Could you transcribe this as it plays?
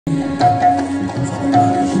তো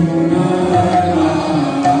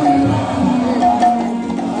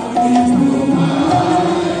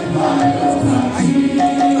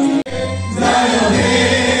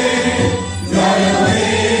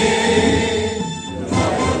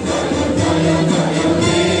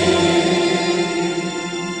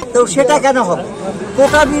সেটা কেন হবে?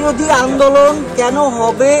 কোটা বিরোধী আন্দোলন কেন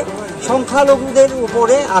হবে সংখ্যালঘুদের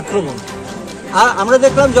উপরে আক্রমণ? আর আমরা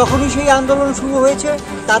দেখলাম যখনই সেই আন্দোলন শুরু হয়েছে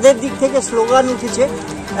তাদের দিক থেকে স্লোগান উঠেছে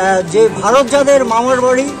যে ভারত যাদের মামার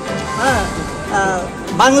বাড়ি,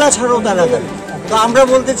 বাংলা ছাড়ো তাড়াতাড়ি। তো আমরা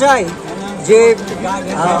বলতে চাই যে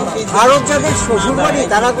ভারত যাদের শ্বশুরবাড়ি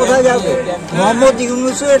তারা কোথায় যাবে? মোহাম্মদ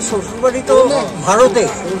ইউনূসের শ্বশুরবাড়ি তো ভারতে,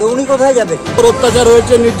 তো উনি কোথায় যাবে? অত্যাচার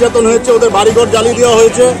হয়েছে, নির্যাতন হয়েছে, ওদের বাড়িঘর জ্বালিয়ে দেওয়া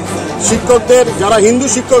হয়েছে। শিক্ষকদের যারা হিন্দু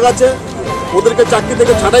শিক্ষক আছে ওদেরকে চাকরি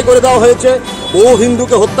থেকে ছাঁটাই করে দেওয়া হয়েছে। বহু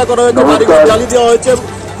হিন্দুকে হত্যা করা হয়েছে, বাড়িঘর জ্বালিয়ে দেওয়া হয়েছে,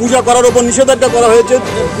 পূজা করার উপর নিষেধাজ্ঞা করা হয়েছে,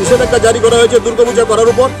 নিষেধাজ্ঞা জারি করা হয়েছে দুর্গাপূজা করার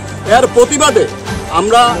উপর। এর প্রতিবাদে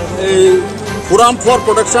আমরা এই forum for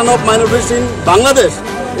protection of minorities in Bangladesh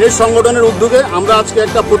এই সংগঠনের উদ্যোগে আমরা আজকে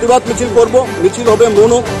একটা প্রতিবাদ মিছিল করব। মিছিল হবে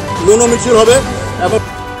মনো মিছিল হবে। এবং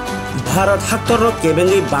ভারত হাক্তর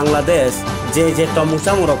কেবেঙ্গি বাংলাদেশ যে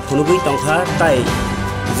তমুচামুরক ফুনুগুই টংখা তাই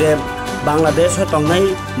যে বাংলাদেশ টংনাই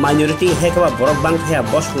মাইনরিটি হেকবা বরক বাংখায়া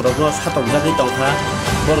বসপুরকনো সাতকজাগি টংখা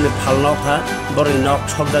বরनि फालनखा बरनि नक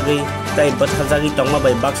सकजागै ताई बथारजागि टंगमा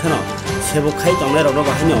बै बाक्सानो सेबुखाइ टंनाय रगनो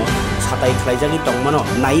बाहायनो साताय खालायजागि टंमानो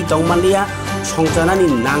नाइ टंमालिया संजानानि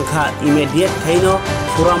नांखा immediate खाइनो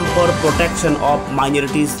forum for protection of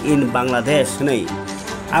माइनरिटिस इन बांग्लादेश नै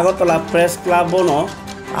आगरतला प्रेस क्लाबनो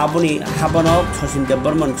आबुनि हाबानो सचिन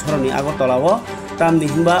बर्मन सरनि आगरतलाओ तामनि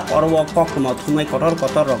हिंबा अरव ककमा थुंनाय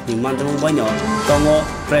कटर रकनि मानदुं बायनो दङो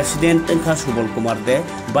प्रेसिडेंट तंखा सुबल कुमार दे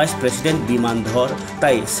वाइस प्रेसिडेंट बिमानधर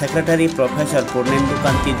ताई सेक्रेटारि प्रोफेसर पूर्णेन्दु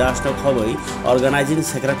कांति दास खबै अर्गानाइजिंग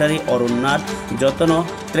सेक्रेटारि अरुण नाथ जतनो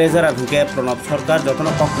ट्रेजारार हुके प्रणब सरकार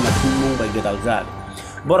जतनो ककमा थुंमुं बाय गेदालजाक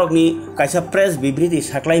बरकनि कायसा प्रेस बिबृति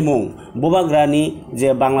साख्लायमुं बुबाग्रानि जे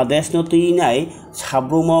बांग्लादेश नो तुइनाय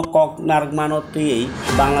साब्रुमो कक नारगमानो तुयै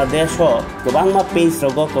बांग्लादेश गोबांमा पेज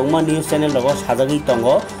रगो गोबांमा न्यूज चैनल रगो साजागि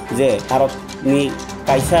दंगो जे भारतनि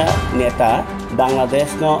कायसा नेता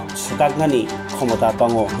बांग्लादेश नो सिकागनानि क्षमता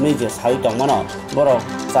दंगो नै जे साइ दंमानो बरक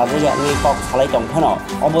जाजयानि कक सालाय दंफानो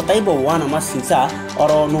अबतायबो वानामा सिंसा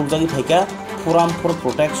अर नुजागि थाइका फोराम फर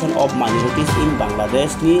प्रोटेक्शन अफ माइनरिटिस इन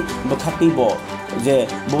बांग्लादेश नि बखातिबो जे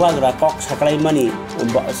बुबाग्रा कक साख्लायमानि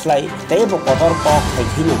स्लाय तैबो कतर कक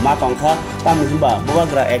थाइखिनो मा तंखा तामहिबा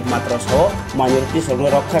बुबाग्रा एकमात्र सो माइनरिटिस रगनो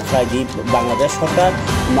रक्षा खालायदि बांग्लादेश सरकार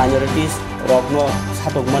माइनरिटिस रगनो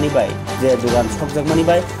सातकमानि बाय जे दुगान सकजगमानि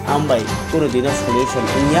बाय आमबाय कुरदिनो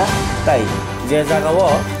सल्युशन इन्या ताई जे जागाओ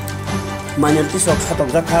माइनरिटिस रग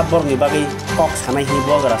सातकजाखा बरनि बागै कक सानाय हि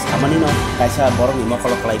बुबाग्रा सामानिनो कायसा बरनि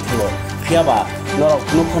मकल खालायथिगो फियाबा नरक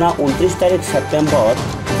नुखना 29 तारिख सेप्टेम्बर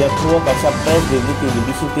जेफ्रुओ कायसा प्रेस बिबृति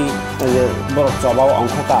बिबिसिति बरक जबाव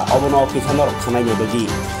अंखका अबनो किसानर खानाय नेबेदि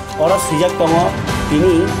अर सिजाक दङ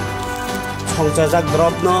तिनि संजाजाक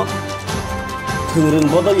द्रबनो थुंरुन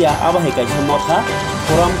बदलिया आबाहाय कायसा मथा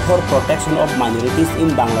फोराम फर प्रोटेक्शन अफ माइनरिटिस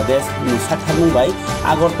इन बांग्लादेश नि साथामुंबाय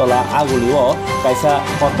आगरतला आगुलिओ कायसा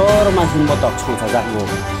कतर माहिमबतक संजाजाकमु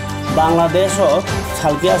बांग्लादेश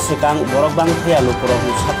सालकिया सेकां बरक बांखाया लुकरक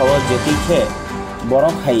साकाव जेतिखे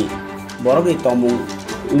बरक हाय बरकनि तमुं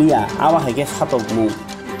लिया आबाहायके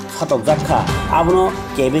सातक जाखा आबनो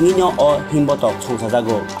केबेंगिनो अ हिमबतक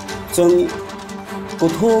संसाजागो जों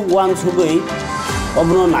गथ' वां सुगै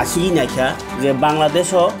अबनो नासिगि नायखा जे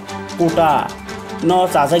बांग्लादेश कोटा न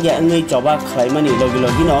जाजागिया ओंगै जबा खालायमानि लगे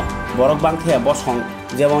लगेनो बरक बांखाया बसं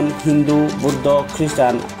जेमन हिंदू बुद्ध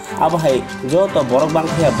ख्रिस्टान आबाहाय जत बरक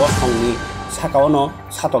बांखाया बसंनि साकावनो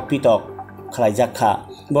सातक पितक खालायजाखा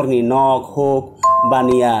बरनि नक हुक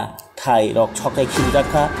बानिया थाई रक छकाय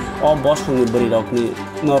खिजाखा अ बसंनि बोरि रकनि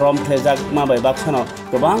नरम थेजाक माबाय बाक्सानो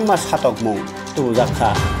गोबां मा सातक मुं तुजाखा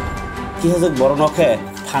किहजक बरनखे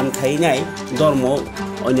थान खायनाय धर्म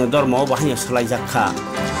अन्य धर्म बाहाय सलायजाखा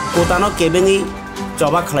कोटानो केबेंनि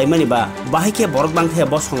जबा खालायमानिबा बाहायके बरक बांखाया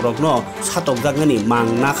बसं रकनो सातक जागनि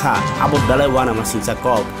मांनाखा आबो दालाय वाना मासिजाक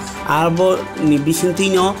आबो नि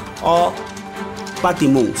बिसिंतिनो अ पार्टी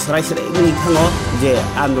मुं सराय थाङो जे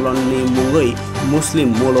आन्दोलननि मुङै मुस्लिम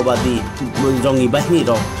मौलबादी जंगि बाहिनी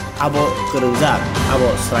रक आबो क्वरwngjak आबो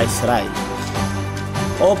सराय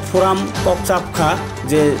अ फोराम ककचापखा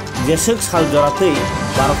जे जेसक साल जराथै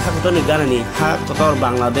भारत हाकतनि गानानि हा कतर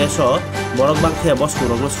बांग्लादेश बरक बांखाया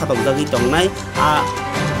बसुरगनो सातकजागि तंनाय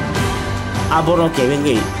आबोनो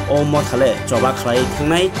केबेंगै अ मथाले जबा खालाय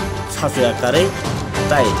थांनाय सासुयाकारै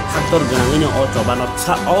ताई हाक्तर गोनाङैनो अ जबानो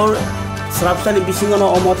सा अ स्राबसानि बिसिङाव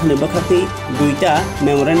अमथनि बखाति दुईटा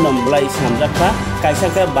मेमोरेन्डाम ब्लाइ सामजाखा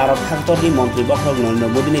काइसाखा भारत हाक्टरनि मन्त्रि बख्रक नरेन्द्र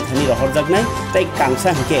मोदीनि थानि रहरजागनाय ताइ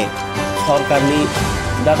कांसा हके सरकारनि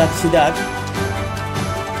दादाक सिदाक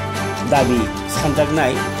दाबी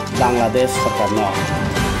सानजागनाय बांलादेश सरकारनो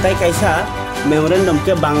ताइ काइसा मेमोरेन्डाम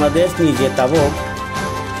के बांलादेश नि जे ताबक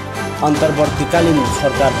अन्तर्वर्तीकालीन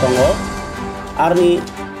सरकार दङ आरनि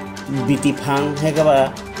बिटिफां हेगाबा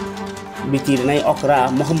बिटिरनाय अक्रा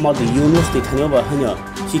मोहम्मद यूनुस नि थानियाव बाहायनो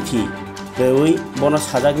चिठी बेवै बन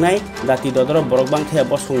साजागनाय दाति ददर बरकबांथाया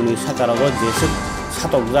बसंनि साकाराव जेसे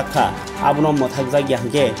सातक जाखा आबनो मथाक जागिया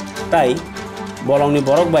हके ताइ बलंनि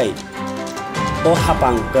बरक बाय ओ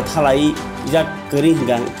हापां गथालाई जाक गरि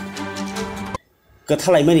हिगां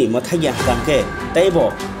गथालाइमानि मथागिया हकांके ताइबो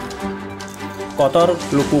कतर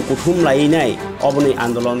लुकु कुथुम लायनाय अबनि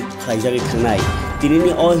आन्दोलन खालायजागै थांनाय तिनिनि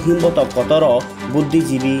अ हिमबत कतर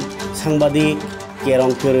बुद्धिजीवी सांबादिक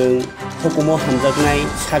केरं फोरों हुकुमो हामजागनाय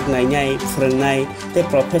सागनायनाय फोरोंनाय ते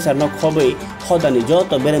प्रफेसर न खबै हदानि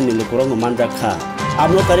जत बेरेमनि लुकुराव मानजाखा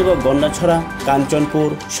आबनो कारिबो गन्डाछरा कांचनपुर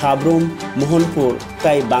साब्रुम मोहनपुर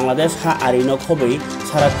ताइ बांलादेश हा आरिनो खबै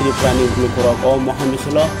सारा त्रिपुरानि लुकुराव अ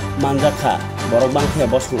महामिसल मानजाखा बरकबांथाया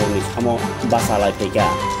बसंनि सामो बासा लायफैगा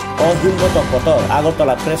अ हिमबत कतर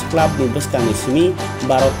आगरतला प्रेस क्लाब नि बस्कांनि सिमी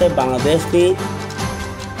भारत बांलादेश नि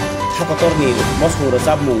हाकतरनि बसं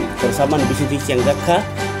रोजाबमुं रोजाबमान बिसिति चेंजाखा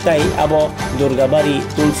ताइ आबो दुर्गाबारी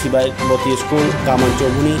तुलसीबाई बती स्कुल कामान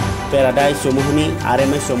चौमुनि पेराडाइज चौमुनि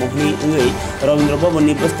आरएमएस चौमुनि उङै रवीन्द्र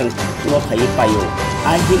भवननि बस्कां फायै पायो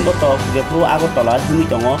आइ हिमबत जेफ्रु आगरतला हिमी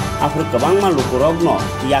दङ आफोर गोबां मालुकुरगन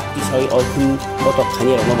याक्ति सय अ हिमबत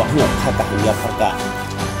खानिरनो बाहायनो खाका हिया फारका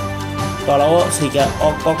तलाव सिका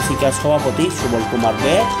अकक सिका सभापति सुबल कुमार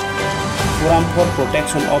दे फोराम फर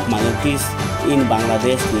प्रोटेक्शन अफ माइनरिटीज इन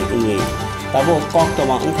बांलादेश नि उङै ताबो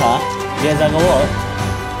कक्तमा उखा जे जागाव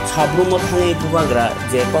साब्रुमो थाङै बुबाग्रा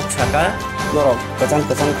जे कक्साका नरक कचां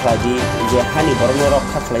खालायदि जे हानि बरनो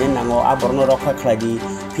रक्षा खालायनो नांगौ आ बरनो रक्षा खालायदि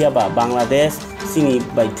फियाबा बांलादेश सिनि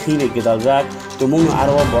बाय थैले गेदालजाक तुमुं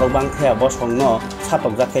आरो बरकबांथाया बसंनो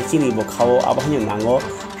सातक जाखे सिनि बखाव आबाहनो नांगौ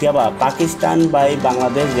फियाबा पाकिस्तान बाय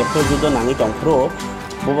बांलादेश जेफोर जुद नाङै दंफ्रो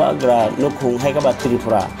बुबाग्रा नखुं हायगाबा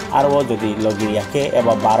त्रिपुरा आरो जदि लगिरियाके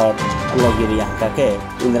एबा भारत लगिरियाके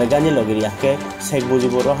इन्दिरा गान्धी लगिरियाके शेख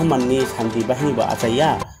मुजिबुर रहमाननि शान्ति बाहिनी बा आचाया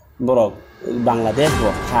बरक बांलादेश बो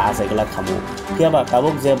हा आचायगला खामु फियाबा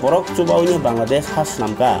काबुक जे बरक चुबावनि बांलादेश हा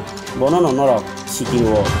स्नामका बनो नरक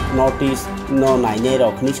सिकिओ नॉर्थ ईस्ट न नाइने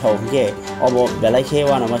रखनि सावके अब बेलाइखे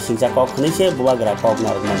वानामा सिंचा कक खनिसे बुबाग्रा कक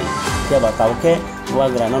नरमानि फियाबा काबुके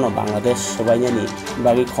बुबाग्रा न बांलादेश सबायनि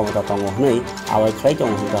बागि क्षमता दङ हनै आवाय खालाय दङ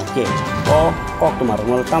हुदाके अ कक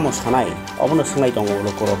तुमारनो तामो सानाय अबनो संनाय दङ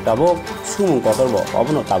लकरक दाबो सुमुं कतरबो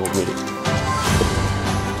अबनो ताबुकनि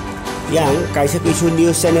yang kaisa kisu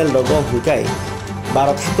news channel logo hukai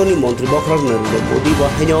Bharat हाक्टरनि मन्त्रि बख्रक नरेन्द्र मोदी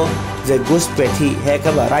बाहायनो जे घुस पेथि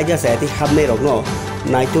हेकाबा रायजा सायति हाबनाय रगनो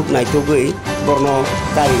नायथुगै बरनो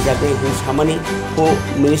गारि जागै सामानि को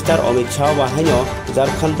मिनिस्टार अमित शाह बाहायनो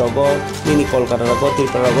झारखंड दगो मिनि कलकाता दगो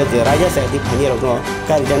त्रिपुरा दगो जे रायजा सायति फानि रगनो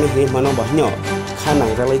गारि जानि हि मानो बाहायनो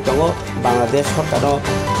खानांगलाय दङ बांलादेश सरकारनो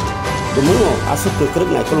दुमुनो आसु गोख्रों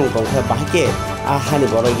नायखलुं दंखा बाहायके आहानि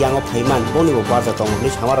बर यांग फैमान बनिबो बाजा दङनि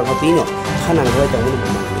सामारनो पिनो खानांगलाय दङनि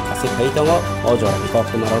बमानि कासे फै दङ अजरनि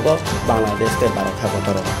कक्टमारगो बांलादेश ते भारत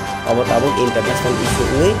हाक्टर अब ताबुक इन्टारनेशनल इस्यु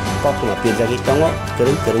नै कक्टमा पिरजागि दङ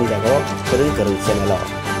गोरों जागो गोरों চ্যানেল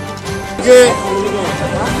যে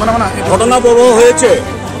ঘটনা বড় হয়েছে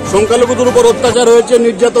সংখ্যালঘুদের উপর অত্যাচার হয়েছে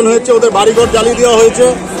নির্যাতন হয়েছে ওদের বাড়িঘর জ্বালিয়ে দেওয়া হয়েছে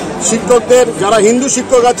শিক্ষকদের যারা হিন্দু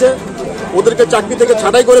শিক্ষক আছে ওদেরকে চাকরি থেকে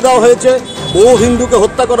ছাঁটাই করে দেওয়া হয়েছে বহু হিন্দুকে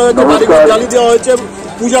হত্যা করা হয়েছে বাড়িঘর জ্বালিয়ে দেওয়া হয়েছে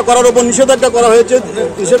পূজা করার উপর নিষেধাজ্ঞা করা হয়েছে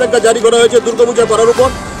নিষেধাজ্ঞা জারি করা হয়েছে দুর্গাপূজা করার উপর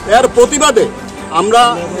এর প্রতিবাদে আমরা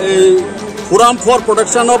forum for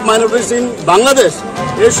protection of minorities in Bangladesh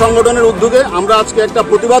এই সংগঠনের উদ্যোগে আমরা আজকে একটা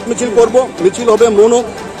প্রতিবাদ মিছিল করব মিছিল হবে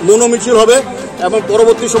মনো মিছিল হবে এবং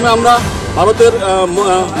পরবর্তী সময়ে আমরা ভারতের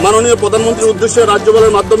মাননীয় প্রধানমন্ত্রীর উদ্দেশ্যে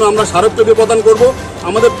রাজ্যপালের মাধ্যমে আমরা স্মারকলিপি প্রদান করব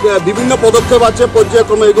আমাদের বিভিন্ন পদক্ষেপ আছে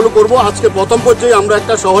পর্যায়ক্রমে এগুলো করব আজকে প্রথম পর্যায়ে আমরা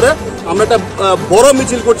একটা শহরে আমরা একটা বড়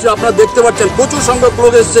মিছিল করছি আপনারা দেখতে পাচ্ছেন প্রচুর সংখ্যক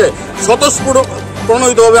লোক এসছে স্বতঃস্ফূর্ত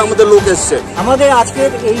প্রণোদিতভাবে আমাদের লোক এসছে আমাদের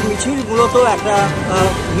আজকের এই মিছিল মূলত একটা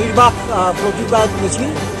নির্বাক প্রতিবাদ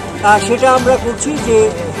মিছিল সেটা আমরা করছি যে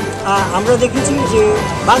আমরা দেখেছি যে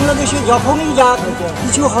বাংলাদেশে যখনই যা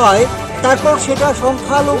কিছু হয় তারপর সেটা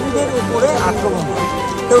সংখ্যালঘুদের উপরে আক্রমণ হয়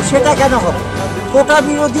তো সেটা কেন হবে কোটা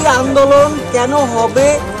বিরোধী আন্দোলন কেন হবে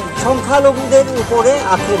সংখ্যালঘুদের উপরে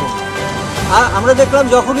আক্রমণ আমরা দেখলাম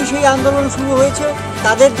যখনই সেই আন্দোলন শুরু হয়েছে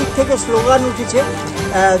তাদের দিক থেকে স্লোগান উঠেছে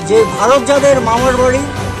যে ভারত যাদের মামার বাড়ি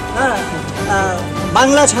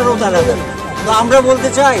বাংলা ছাড়ো তারা যাবে। তো আমরা বলতে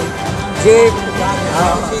চাই যে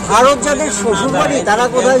ভারত যাদের শ্বশুরবাড়ি তারা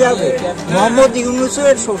কোথায় যাবে? মোহাম্মদ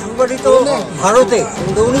ইউনূসের শ্বশুরবাড়ি তো ভারতে,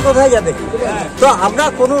 তো উনি কোথায় যাবেন? তো আমরা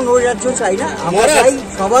কোনো নৈরাজ্য চাই না, আমরা চাই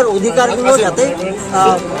সবার অধিকারগুলো যাতে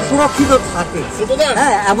সুরক্ষিত থাকে,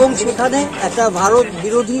 হ্যাঁ, এবং সেখানে একটা ভারত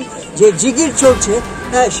বিরোধী যে জিগির চলছে,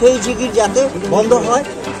 হ্যাঁ, সেই জিগির যাতে বন্ধ হয়।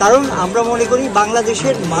 কারণ আমরা মনে করি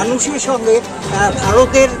বাংলাদেশের মানুষের সঙ্গে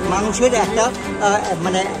ভারতের মানুষের একটা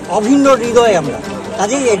মানে অভিন্ন হৃদয় আমরা,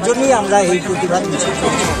 কাজেই এর জন্যই আমরা এই প্রতিবাদ মিছিল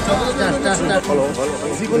করছি।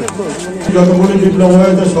 যতগুলি বিপ্লব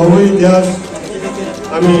হয়েছে সবই ইতিহাস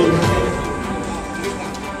আমি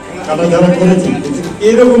কাটাধারা করেছি,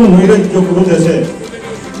 এইরকম নৈরাজ্য কোনো দেশে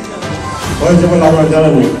হয়েছে বলে আমার জানা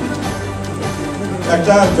নেই।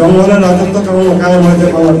 একটা জঙ্গলের রাজত্ব কেমন কায়েম হয়েছে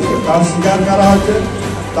বাংলাদেশে, তার শিকার কারা হচ্ছে,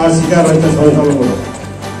 তার শিকার হচ্ছে সংখ্যালঘু,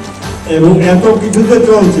 এবং এত কিছুতে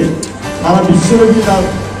চলছে সারা বিশ্বব্যাপী তার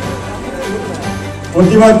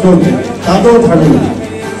প্রতিবাদ চলছে, তাতেও থাকেনি।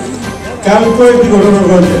 কালকে একটি ঘটনা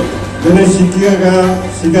ঘটে, যিনি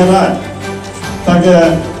শিক্ষিকারা তাকে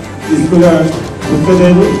স্কুলে ঢুকতে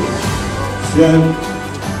দেয়নি, সে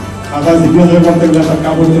খাতা জিজ্ঞাসা করতে গেলে তার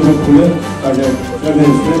কাপড় চোপড় খুলে তাকে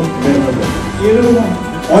বের করে। এরকম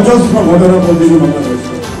অজস্র ঘটনা প্রতিদিন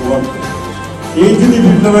বাংলাদেশে। এই যদি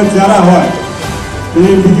বিপ্লবের চেহারা হয়,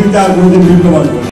 এই পৃথিবীতে আর কোনোদিন বিপ্লব আসবে।